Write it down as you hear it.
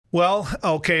Well,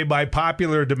 okay, by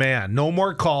popular demand. No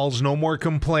more calls, no more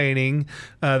complaining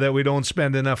that we don't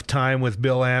spend enough time with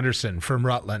Bill Anderson from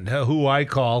Rutland, who I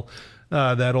call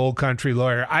that old country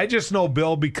lawyer. I just know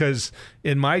Bill because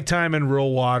in my time in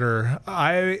rural water,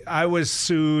 I was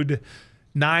sued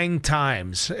 9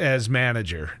 times as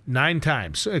manager. 9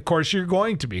 times. Of course, you're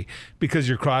going to be because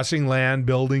you're crossing land,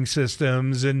 building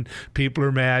systems, and people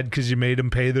are mad because you made them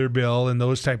pay their bill and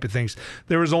those type of things.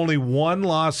 There was only one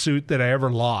lawsuit that I ever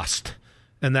lost,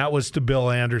 and that was to Bill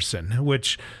Anderson,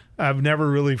 which I've never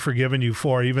really forgiven you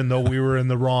for, even though we were in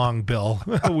the wrong, Bill.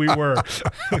 We were.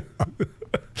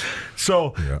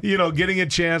 So, getting a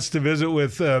chance to visit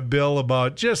with Bill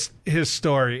about just his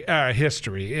story,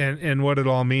 history, and what it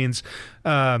all means.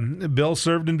 Bill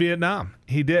served in Vietnam.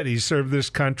 He did. He served this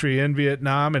country in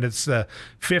Vietnam, and it's the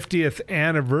 50th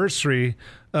anniversary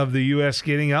of the U.S.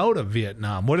 getting out of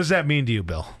Vietnam. What does that mean to you,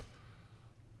 Bill?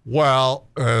 Well,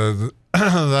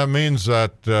 that means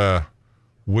that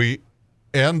we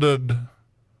ended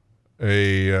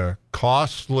a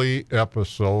costly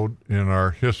episode in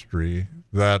our history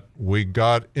that we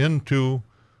got into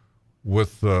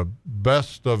with the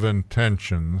best of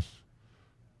intentions,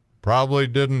 probably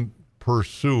didn't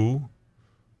pursue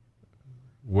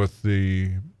with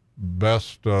the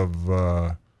best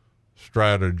of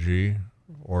strategy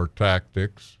or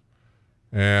tactics.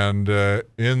 And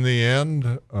in the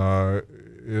end,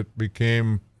 it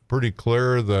became pretty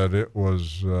clear that it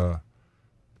was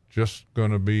just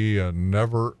going to be a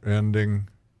never-ending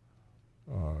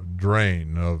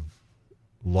drain of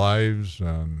lives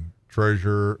and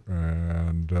treasure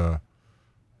and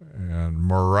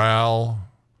morale,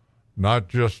 not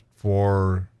just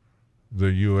for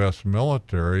the U.S.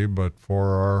 military, but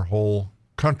for our whole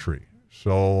country.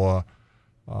 So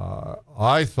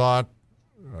I thought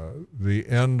the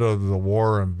end of the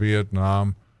war in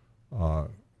Vietnam,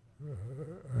 and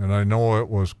I know it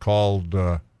was called,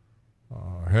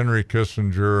 Henry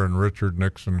Kissinger and Richard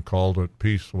Nixon called it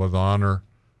peace with honor,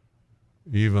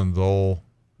 even though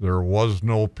there was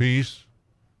no peace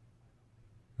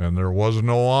and there was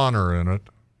no honor in it,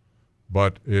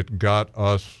 but it got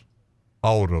us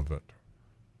out of it.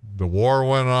 The war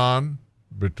went on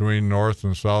between North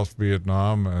and South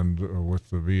Vietnam and with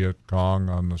the Viet Cong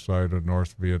on the side of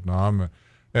North Vietnam.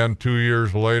 And 2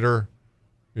 years later,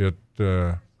 it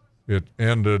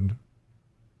ended,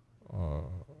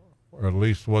 at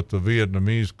least what the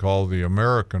Vietnamese call the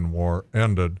American War,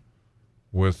 ended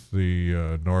with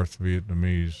the North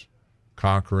Vietnamese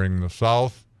conquering the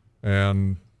South,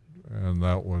 and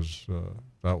that was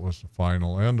the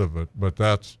final end of it. But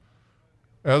that's,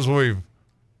 as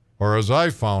I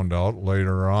found out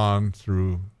later on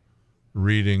through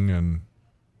reading and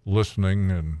listening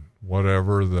and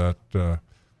whatever, that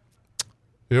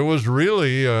it was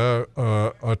really a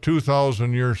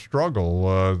 2,000-year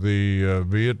struggle. The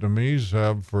Vietnamese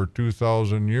have for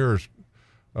 2,000 years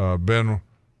been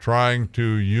trying to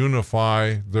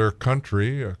unify their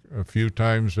country. A few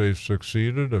times they've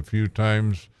succeeded. A few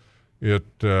times it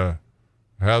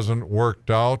hasn't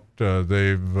worked out.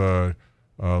 They've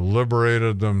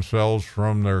liberated themselves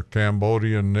from their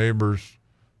Cambodian neighbors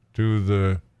to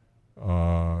the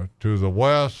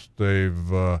west.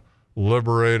 They've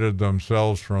liberated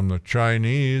themselves from the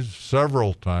Chinese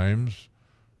several times,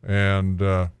 and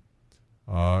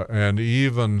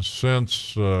even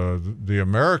since the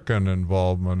American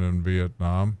involvement in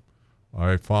Vietnam,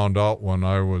 I found out when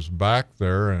I was back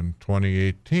there in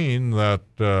 2018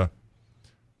 that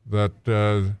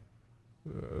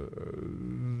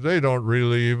they don't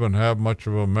really even have much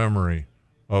of a memory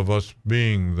of us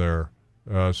being there.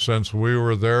 Since we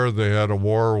were there, they had a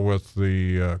war with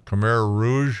the Khmer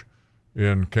Rouge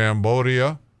in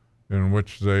Cambodia, in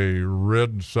which they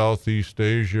rid Southeast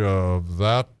Asia of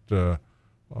that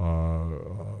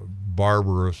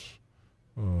barbarous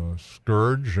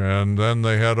scourge, and then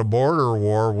they had a border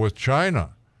war with China,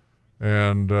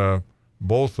 and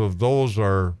both of those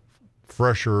are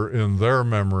fresher in their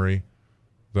memory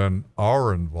than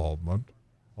our involvement,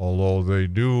 although they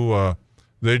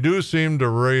do seem to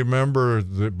remember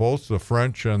both the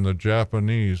French and the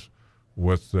Japanese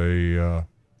with a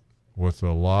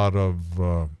lot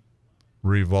of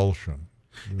revulsion.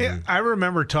 Yeah, I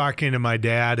remember talking to my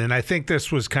dad, and I think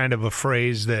this was kind of a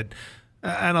phrase that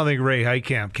I don't think Ray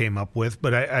Heitkamp came up with,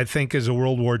 but I think as a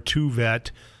World War II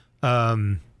vet,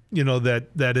 that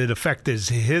it affected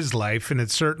his life, and it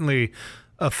certainly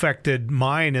affected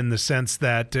mine in the sense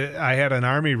that I had an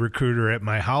Army recruiter at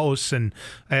my house, and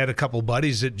I had a couple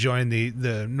buddies that joined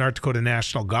the North Dakota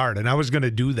National Guard, and I was going to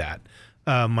do that.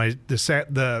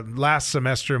 the last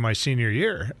semester of my senior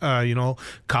year.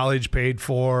 College paid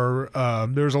for.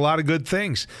 There was a lot of good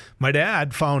things. My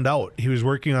dad found out he was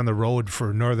working on the road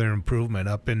for Northern Improvement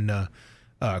up in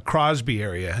Crosby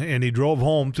area, and he drove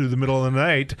home through the middle of the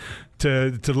night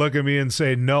to look at me and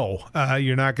say, "No,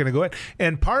 you're not going to go in."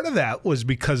 And part of that was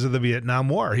because of the Vietnam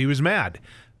War. He was mad.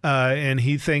 And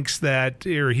he thinks that,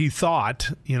 or he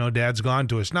thought, Dad's gone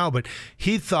to us now, but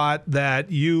he thought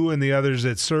that you and the others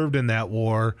that served in that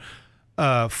war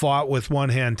fought with one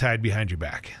hand tied behind your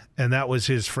back, and that was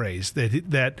his phrase.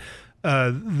 That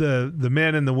the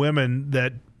men and the women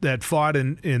that fought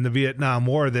in the Vietnam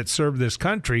War that served this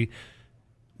country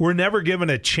were never given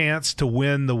a chance to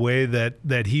win the way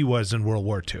that he was in World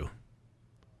War II.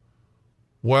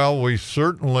 Well, we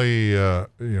certainly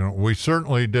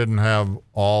didn't have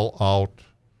all-out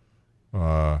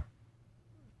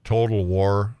total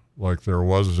war like there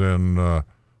was in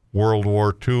World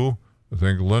War II. I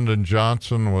think Lyndon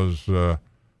Johnson was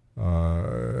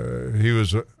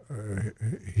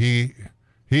he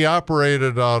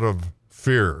operated out of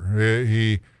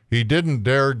fear. He didn't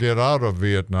dare get out of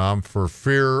Vietnam for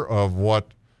fear of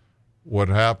what would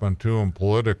happen to him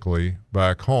politically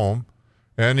back home.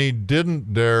 And he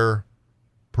didn't dare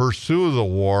pursue the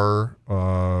war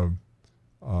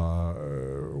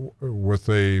with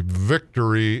a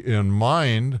victory in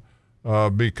mind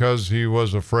because he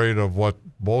was afraid of what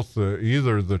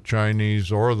either the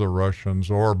Chinese or the Russians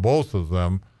or both of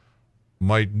them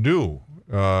might do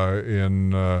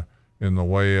in the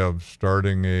way of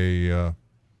starting a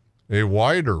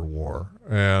wider war.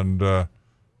 And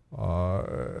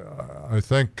I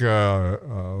think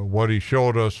what he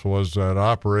showed us was that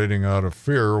operating out of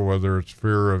fear, whether it's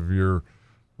fear of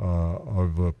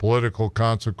of political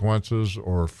consequences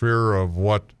or fear of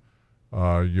what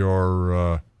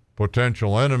your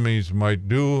potential enemies might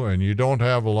do, and you don't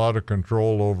have a lot of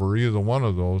control over either one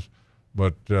of those.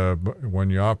 But when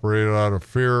you operate out of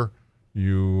fear,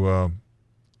 you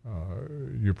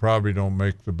probably don't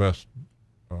make the best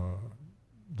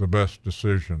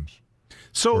decisions.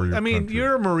 So, I mean,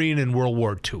 you're a Marine in World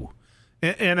War II.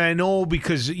 And I know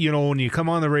because, when you come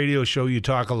on the radio show, you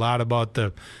talk a lot about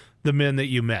the men that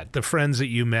you met, the friends that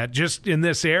you met, just in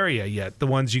this area yet, the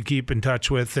ones you keep in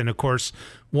touch with, and, of course,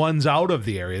 ones out of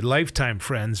the area, lifetime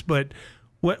friends. But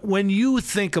when you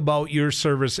think about your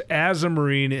service as a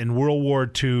Marine in World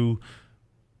War II,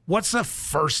 what's the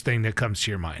first thing that comes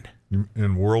to your mind?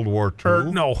 In World War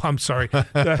II? No, I'm sorry.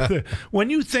 When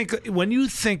you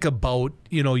think about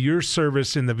your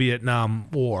service in the Vietnam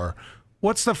War,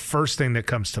 what's the first thing that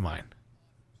comes to mind?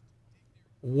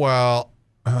 Well,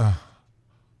 I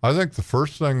think the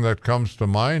first thing that comes to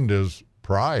mind is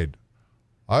pride.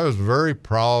 I was very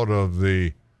proud of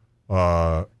the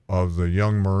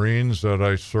young Marines that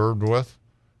I served with,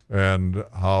 and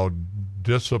how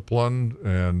disciplined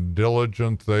and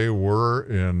diligent they were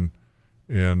in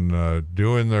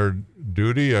doing their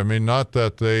duty. I mean, not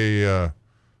that they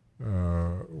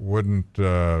wouldn't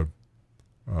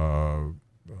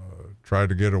try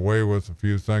to get away with a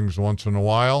few things once in a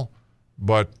while,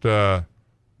 but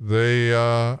they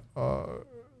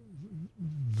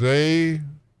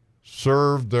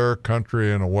served their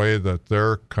country in a way that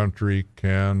their country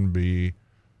can be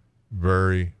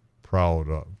very proud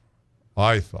of,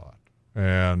 I thought.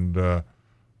 And I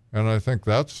think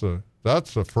that's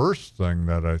the first thing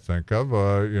that I think of.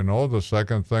 The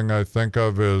second thing I think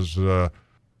of is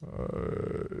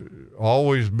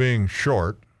always being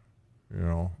short,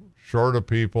 short of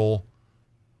people,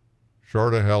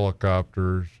 short of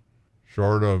helicopters,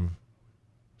 short of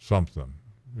something,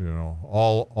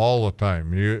 all the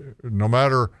time. No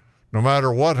matter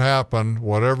what happened,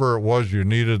 whatever it was you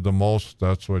needed the most,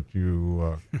 that's what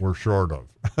you were short of.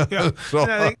 Yeah. So,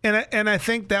 and I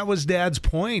think that was Dad's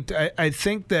point. I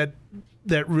think that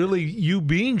really you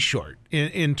being short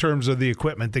in terms of the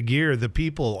equipment, the gear, the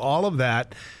people, all of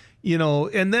that,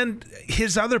 and then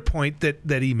his other point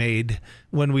that he made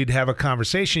when we'd have a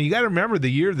conversation, you got to remember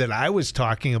the year that I was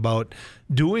talking about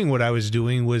doing what I was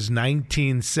doing was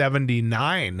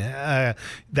 1979.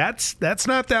 That's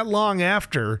not that long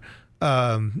after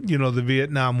the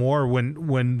Vietnam War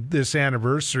when this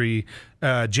anniversary,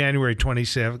 January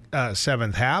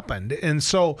 27th happened. And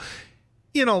so,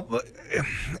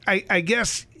 I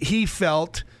guess he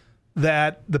felt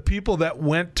that the people that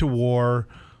went to war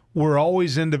were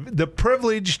always the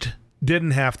privileged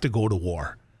didn't have to go to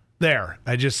war. There,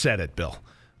 I just said it, Bill.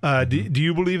 Do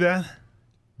you believe that?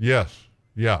 Yes.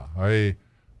 Yeah, I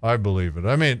believe it.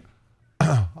 I mean,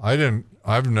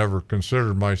 I've never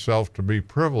considered myself to be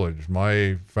privileged.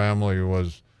 My family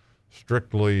was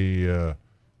strictly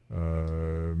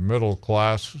middle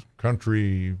class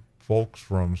country folks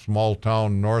from small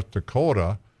town North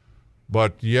Dakota,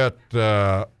 but yet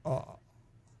I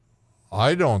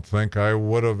don't think I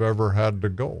would have ever had to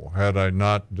go had I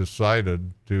not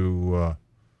decided to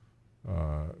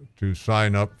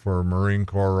sign up for Marine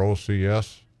Corps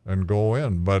OCS and go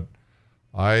in. But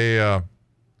I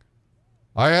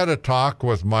had a talk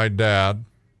with my dad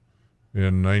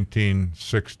in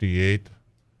 1968,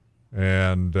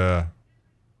 and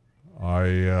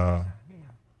I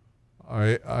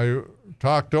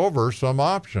talked over some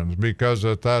options, because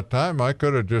at that time I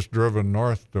could have just driven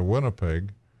north to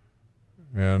Winnipeg,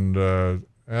 and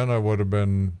I would have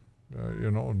been,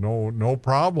 no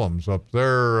problems up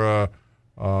there.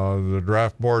 The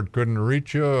draft board couldn't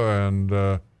reach you, and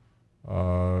the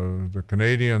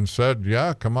Canadians said,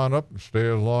 "Yeah, come on up and stay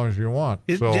as long as you want."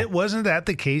 Wasn't that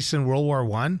the case in World War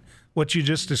I? What you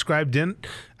just described,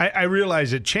 I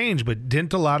realize it changed, but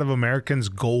didn't a lot of Americans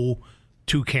go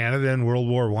to Canada in World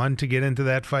War I to get into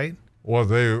that fight? Well,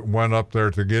 they went up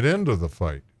there to get into the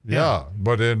fight. Yeah.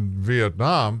 But in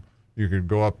Vietnam, you could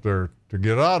go up there to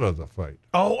get out of the fight.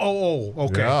 Oh,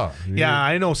 okay. Yeah,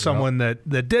 I know someone that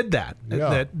did that,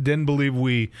 that didn't believe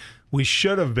we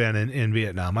should have been in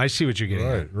Vietnam. I see what you're getting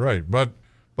at. Right. But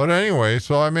anyway,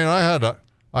 so I mean, I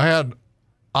had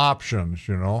options,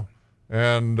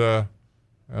 and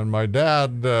my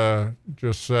dad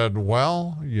just said,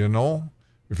 well,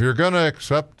 if you're going to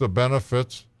accept the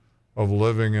benefits of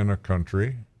living in a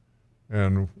country,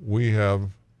 and we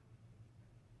have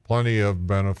plenty of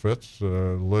benefits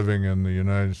living in the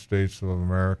United States of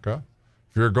America,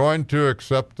 if you're going to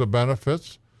accept the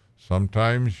benefits,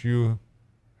 sometimes you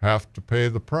have to pay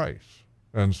the price.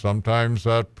 And sometimes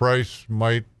that price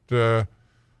might,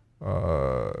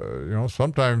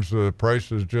 sometimes the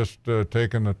price is just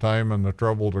taking the time and the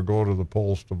trouble to go to the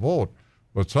polls to vote.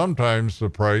 But sometimes the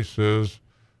price is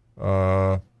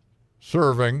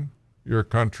serving your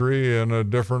country in a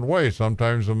different way.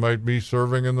 Sometimes it might be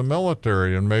serving in the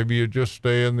military, and maybe you just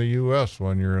stay in the U.S.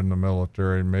 when you're in the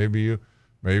military. Maybe you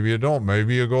don't.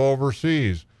 Maybe you go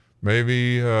overseas.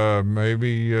 Maybe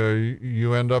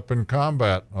you end up in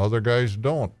combat. Other guys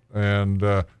don't, and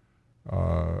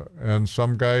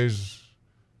some guys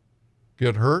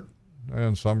get hurt,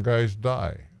 and some guys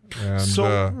die. And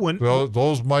so one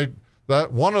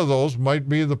of those might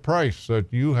be the price that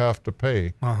you have to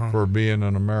pay for being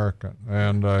an American.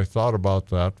 And I thought about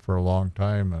that for a long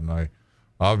time, and I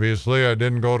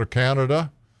didn't go to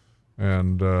Canada,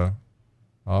 and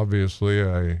obviously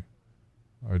I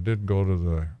did go to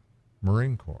the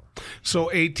Marine Corps.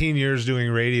 So 18 years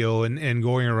doing radio and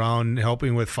going around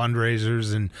helping with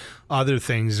fundraisers and other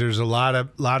things. There's a lot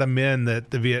of men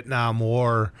that the Vietnam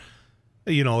War,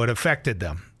 it affected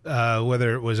them.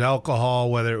 Whether it was alcohol,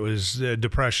 whether it was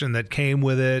depression that came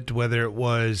with it, whether it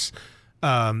was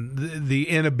the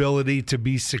inability to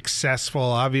be successful.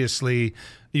 Obviously,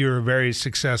 you're a very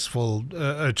successful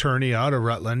attorney out of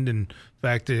Rutland. In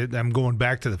fact, I'm going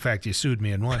back to the fact you sued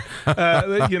me and won.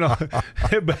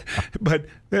 But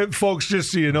folks,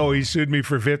 just so you know, he sued me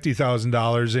for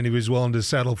 $50,000 and he was willing to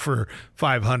settle for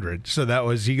 $500. So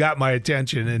he got my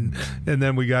attention, and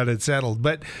then we got it settled.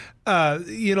 But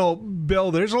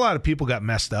Bill, there's a lot of people got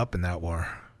messed up in that war.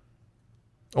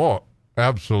 Oh,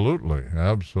 absolutely.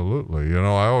 I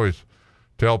always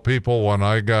tell people when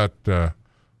I got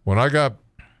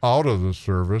out of the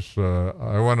service,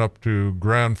 I went up to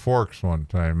Grand Forks one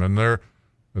time, and that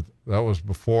was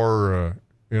before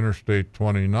Interstate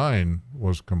 29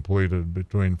 was completed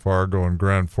between Fargo and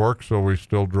Grand Forks, so we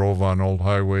still drove on Old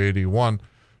Highway 81.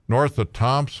 North of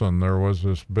Thompson, there was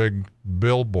this big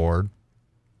billboard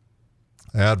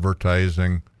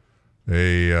advertising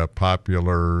a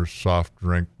popular soft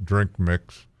drink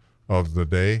mix of the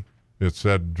day. It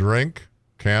said, "Drink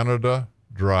Canada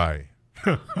Dry."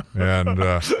 And,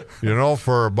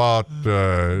 for about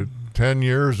 10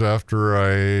 years after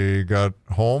I got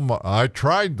home, I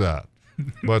tried that.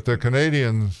 But the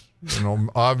Canadians,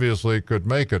 obviously could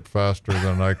make it faster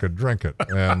than I could drink it.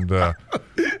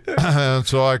 And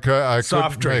so I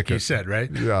soft couldn't drink, make it. You said,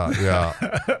 right?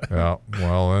 Yeah.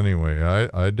 Well, anyway,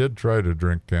 I did try to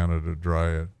drink Canada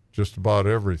Dry, just about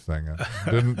everything. I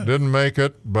didn't make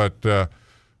it, but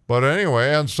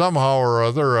anyway, and somehow or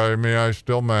other, I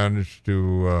still managed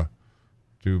to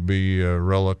be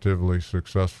relatively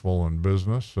successful in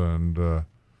business and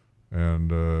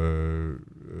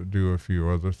do a few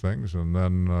other things. And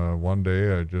then one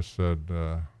day I just said,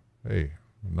 hey,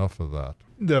 enough of that.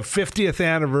 The 50th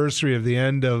anniversary of the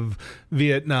end of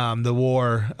Vietnam, the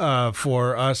war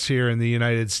for us here in the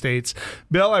United States.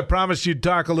 Bill, I promised you'd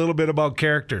talk a little bit about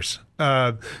characters,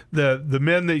 the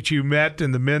men that you met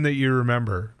and the men that you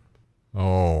remember.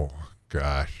 Oh,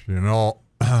 gosh.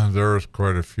 There's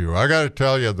quite a few. I got to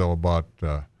tell you, though, about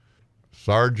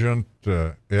Sergeant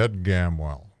Ed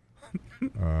Gamwell.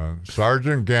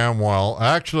 Sergeant Gamwell.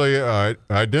 Actually,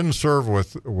 I didn't serve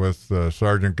with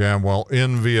Sergeant Gamwell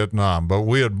in Vietnam, but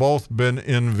we had both been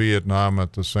in Vietnam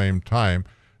at the same time,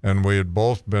 and we had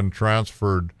both been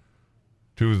transferred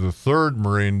to the 3rd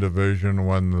Marine Division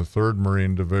when the 3rd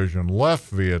Marine Division left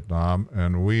Vietnam,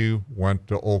 and we went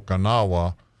to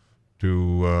Okinawa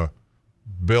to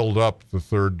build up the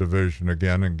 3rd Division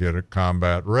again and get it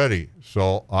combat ready.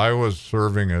 So I was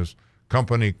serving as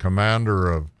company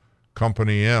commander of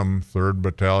Company M, 3rd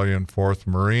Battalion, 4th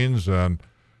Marines, and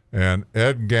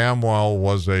Ed Gamwell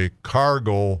was a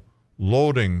cargo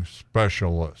loading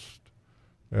specialist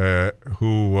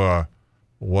who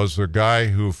was the guy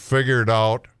who figured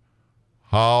out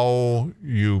how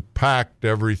you packed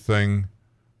everything.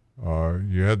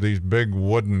 You had these big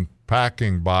wooden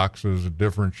packing boxes of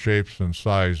different shapes and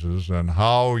sizes, and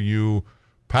how you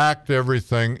packed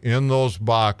everything in those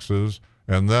boxes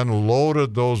and then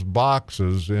loaded those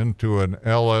boxes into an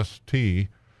LST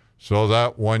so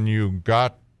that when you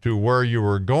got to where you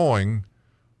were going,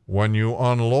 when you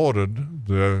unloaded,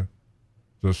 the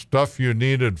stuff you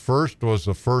needed first was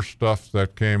the first stuff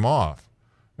that came off,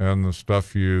 and the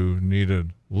stuff you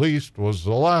needed least was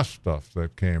the last stuff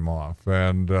that came off.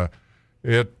 And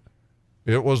it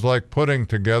was like putting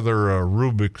together a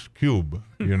Rubik's Cube,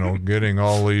 getting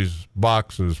all these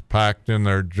boxes packed in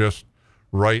there just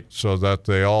right so that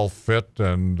they all fit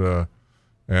and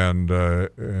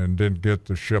didn't get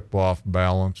the ship off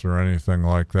balance or anything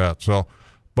like that. So,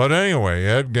 but anyway,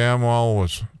 Ed Gamwell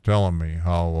was telling me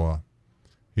how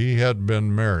he had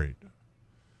been married,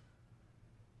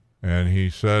 and he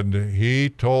said he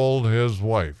told his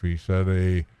wife, he said,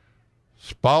 a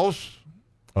spouse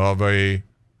of a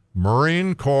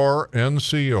Marine Corps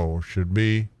NCO should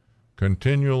be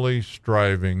continually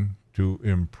striving to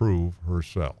improve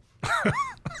herself.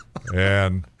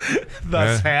 and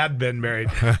Thus had been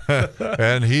married.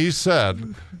 And he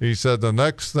said the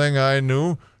next thing I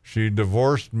knew, she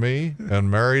divorced me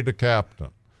and married a captain.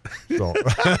 So,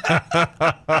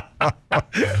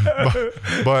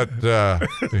 but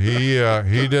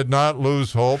he did not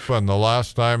lose hope. And the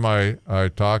last time I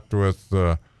talked with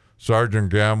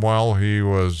Sergeant Gamwell, he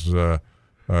was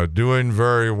doing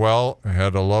very well.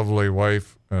 Had a lovely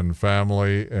wife and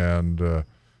family, and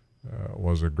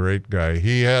was a great guy.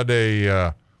 He had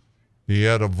a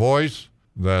voice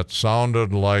that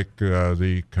sounded like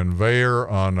the conveyor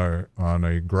on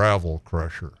a gravel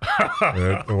crusher.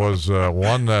 It was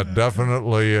one that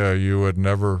definitely you would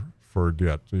never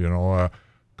forget. A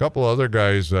couple other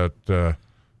guys that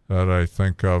I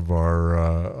think of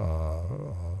are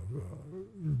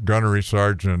Gunnery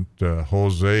Sergeant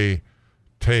Jose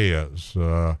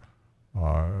Tejas.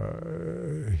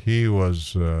 He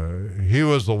was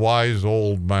the wise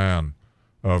old man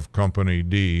of Company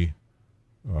D,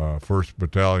 1st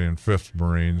Battalion, 5th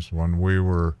Marines, when we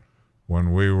were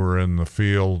in the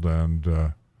field.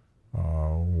 And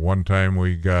one time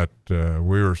we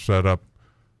were set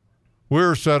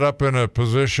up in a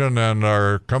position, and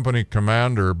our company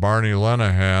commander, Barney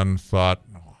Lenehan, thought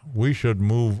we should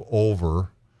move over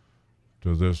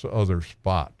to this other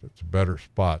spot. It's a better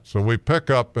spot. So we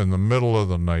pick up in the middle of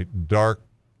the night, darker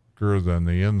than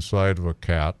the inside of a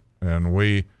cat, and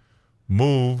we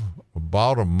move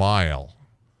about a mile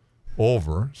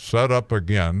over, set up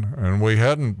again, and we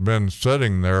hadn't been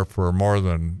sitting there for more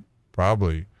than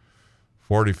probably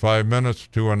 45 minutes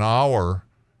to an hour,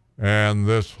 and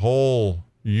this whole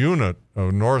unit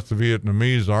of North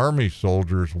Vietnamese Army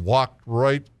soldiers walked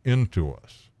right into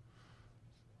us.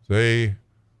 They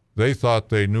thought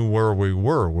they knew where we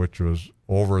were, which was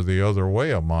over the other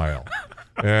way a mile.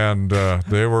 And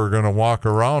they were going to walk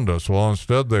around us. Well,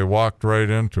 instead they walked right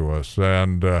into us.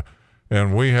 And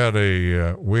we had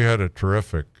a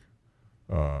terrific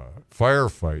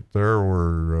firefight. There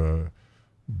were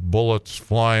bullets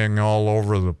flying all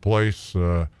over the place,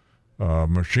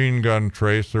 machine gun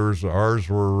tracers. Ours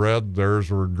were red,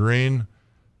 theirs were green.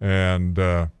 And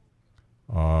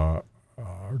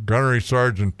Gunnery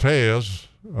Sergeant Tejas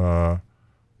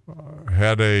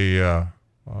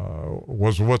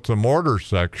was with the mortar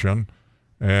section,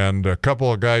 and a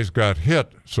couple of guys got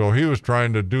hit. So he was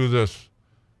trying to do this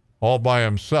all by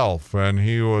himself, and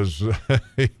he was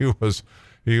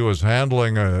he was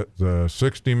handling the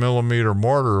 60 millimeter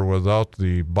mortar without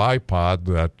the bipod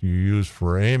that you use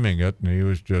for aiming it, and he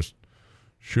was just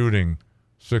shooting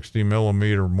 60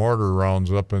 millimeter mortar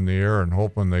rounds up in the air and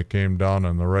hoping they came down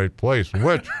in the right place,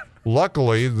 which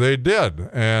luckily they did.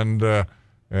 And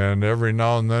every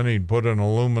now and then he'd put an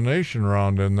illumination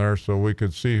round in there so we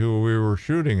could see who we were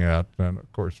shooting at. And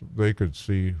of course they could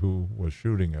see who was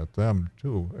shooting at them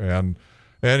too. And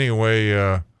anyway,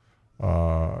 it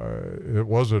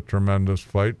was a tremendous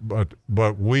fight,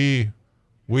 but we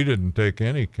didn't take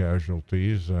any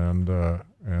casualties, and the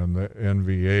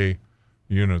NVA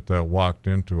unit that walked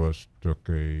into us took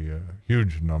a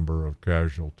huge number of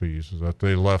casualties that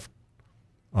they left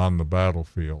on the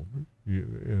battlefield.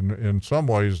 In some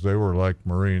ways, they were like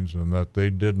Marines in that they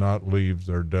did not leave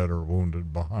their dead or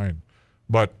wounded behind.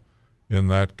 But in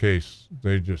that case,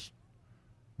 they just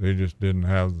didn't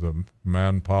have the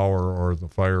manpower or the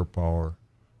firepower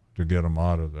to get them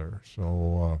out of there.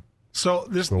 So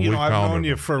this, I've known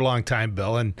you for a long time,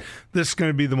 Bill, and this is going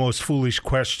to be the most foolish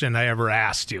question I ever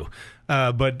asked you.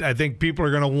 But I think people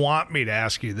are going to want me to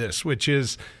ask you this, which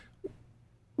is,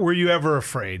 were you ever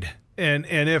afraid? And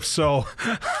if so,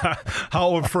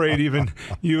 how afraid even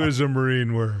you as a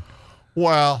Marine were?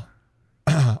 Well,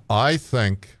 I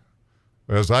think,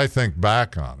 as I think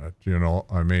back on it,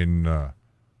 I mean,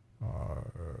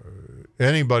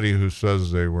 anybody who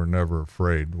says they were never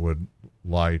afraid would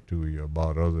lie to you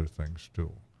about other things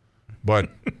too. But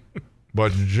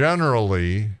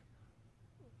generally,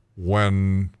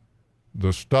 when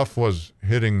the stuff was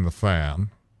hitting the fan,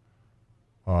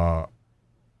 I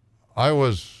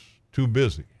was too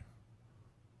busy.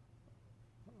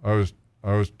 I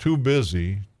was too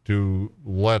busy to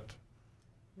let,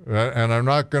 and I'm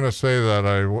not going to say that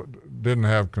I didn't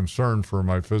have concern for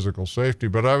my physical safety,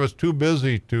 but I was too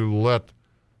busy to let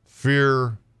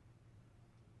fear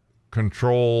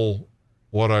control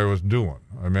what I was doing.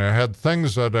 I mean, I had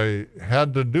things that I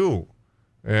had to do,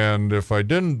 and if I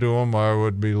didn't do them, I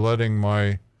would be letting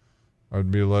my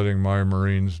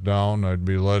Marines down. I'd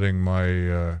be letting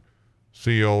my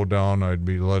CO down. I'd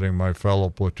be letting my fellow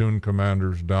platoon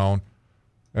commanders down,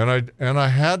 and I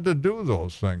had to do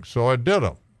those things, so I did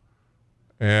them.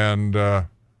 And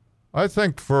I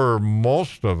think for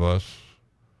most of us,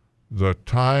 the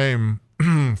time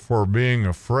for being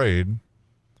afraid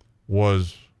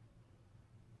was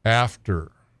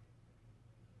afterwards.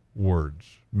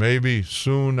 Maybe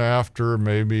soon after,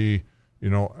 maybe,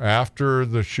 after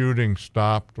the shooting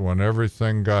stopped, when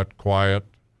everything got quiet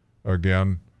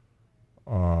again.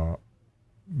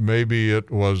 Maybe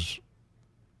it was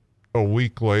a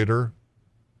week later.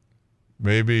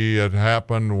 Maybe it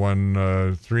happened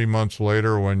when 3 months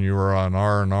later when you were on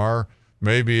R&R.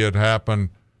 Maybe it happened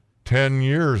 10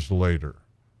 years later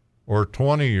or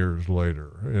 20 years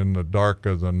later in the dark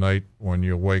of the night when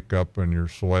you wake up and you're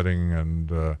sweating.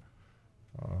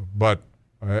 But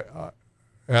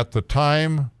at the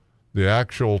time, the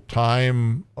actual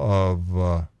time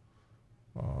of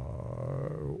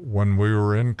when we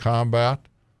were in combat,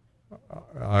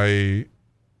 I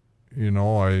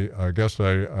guess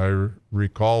I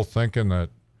recall thinking that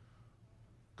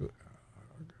a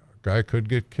guy could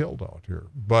get killed out here,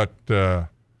 but I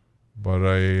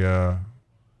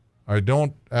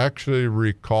don't actually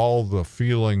recall the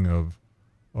feeling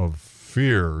of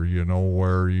fear,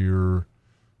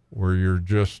 where you're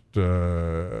just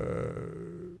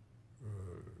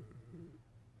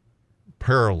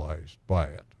paralyzed by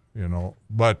it,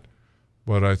 But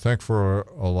I think for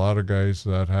a lot of guys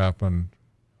that happened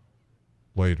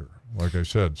later. Like I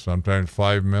said, sometimes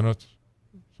 5 minutes,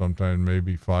 sometimes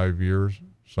maybe 5 years,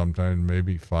 sometimes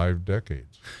maybe 5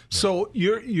 decades. So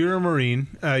you're a Marine.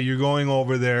 You're going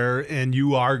over there, and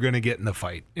you are going to get in the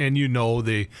fight, and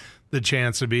the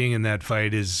chance of being in that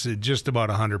fight is just about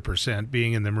 100%.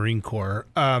 Being in the Marine Corps,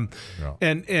 and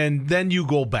then you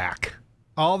go back.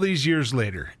 All these years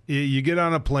later, you get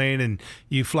on a plane and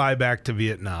you fly back to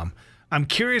Vietnam. I'm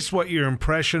curious what your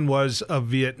impression was of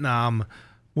Vietnam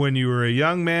when you were a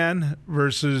young man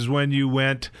versus when you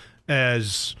went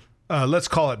as, let's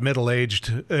call it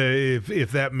middle-aged,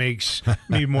 if that makes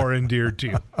me more endeared to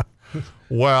you.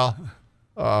 Well,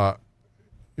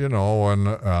 when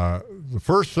the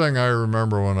first thing I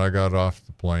remember when I got off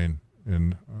the plane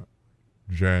in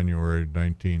January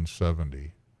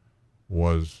 1970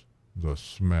 was the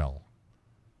smell.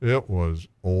 It was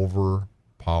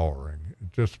overpowering.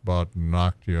 It just about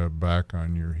knocked you back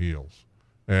on your heels,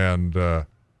 and the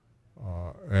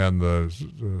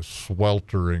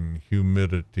sweltering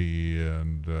humidity,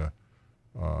 and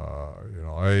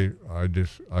I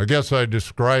guess I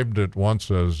described it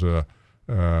once as a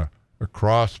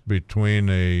cross between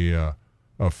a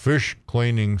a fish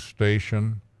cleaning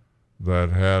station that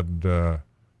had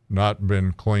not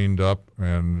been cleaned up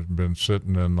and been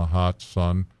sitting in the hot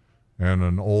sun, and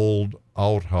an old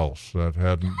outhouse that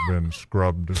hadn't been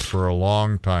scrubbed for a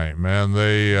long time. And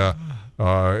they,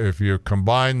 if you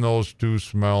combine those two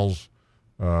smells,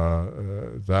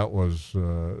 that was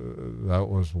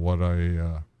what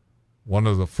one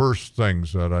of the first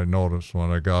things that I noticed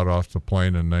when I got off the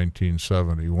plane in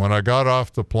 1970. When I got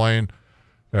off the plane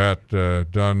at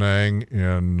Da Nang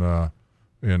in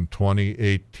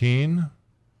 2018,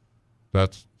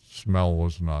 that smell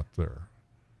was not there.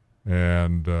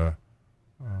 And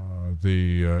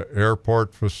the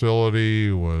airport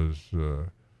facility was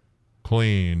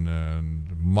clean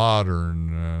and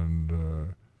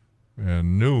modern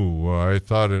and new. I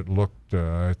thought it looked.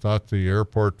 I thought the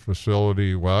airport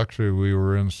facility. Well, actually, we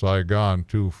were in Saigon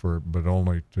too, but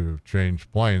only to change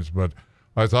planes. But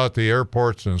I thought the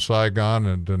airports in Saigon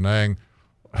and Da Nang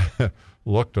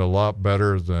looked a lot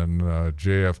better than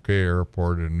JFK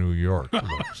Airport in New York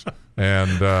looks.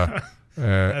 And I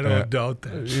don't doubt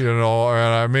that. You know,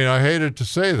 and I mean, I hated to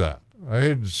say that.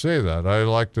 I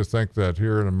like to think that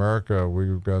here in America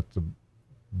we've got the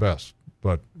best,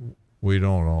 but we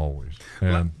don't always.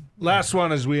 And last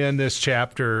one as we end this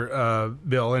chapter,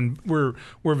 Bill, and we're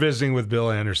visiting with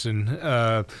Bill Anderson,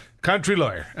 country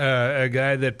lawyer, a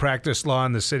guy that practiced law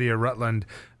in the city of Rutland,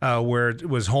 where it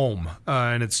was home,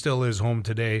 and it still is home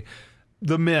today.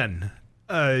 The men,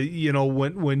 you know,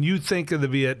 when you think of the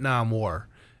Vietnam War,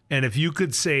 and if you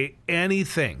could say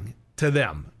anything to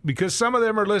them, because some of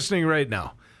them are listening right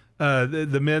now,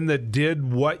 the men that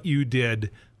did what you did,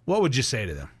 what would you say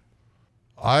to them?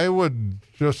 I would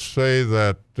just say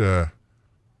that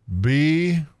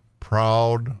be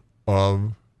proud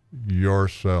of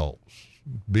yourselves.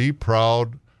 Be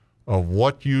proud of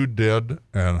what you did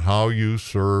and how you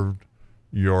served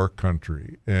your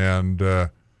country. And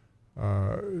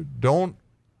don't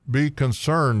be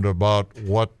concerned about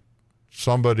what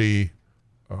somebody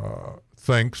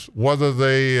thinks, whether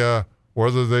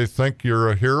they think you're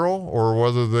a hero or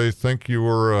whether they think you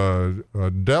were a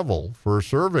devil for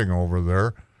serving over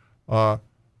there.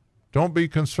 Don't be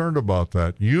concerned about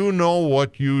that. You know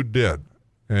what you did,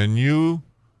 and you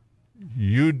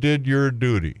did your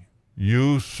duty.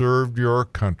 You served your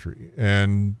country,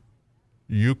 and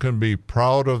you can be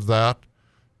proud of that.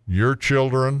 Your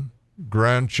children,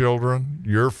 grandchildren,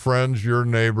 your friends, your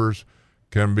neighbors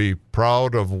can be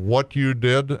proud of what you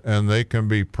did, and they can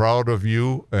be proud of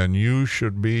you, and you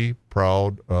should be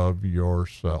proud of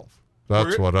yourself.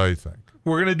 That's what I think.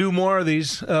 We're going to do more of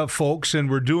these, folks, and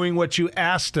we're doing what you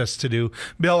asked us to do.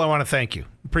 Bill, I want to thank you.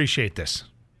 Appreciate this.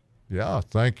 Yeah,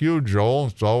 thank you, Joel.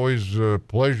 It's always a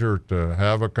pleasure to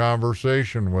have a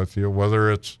conversation with you, whether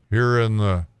it's here in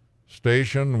the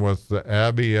station with the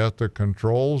Abby at the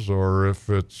controls or if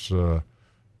it's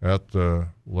at the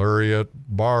Lariat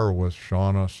Bar with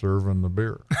Shauna serving the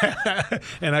beer.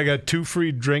 And I got 2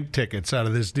 free drink tickets out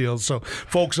of this deal. So,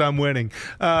 folks, I'm winning.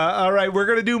 All right, we're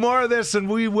going to do more of this, and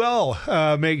we will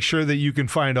make sure that you can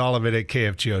find all of it at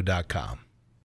KFGO.com.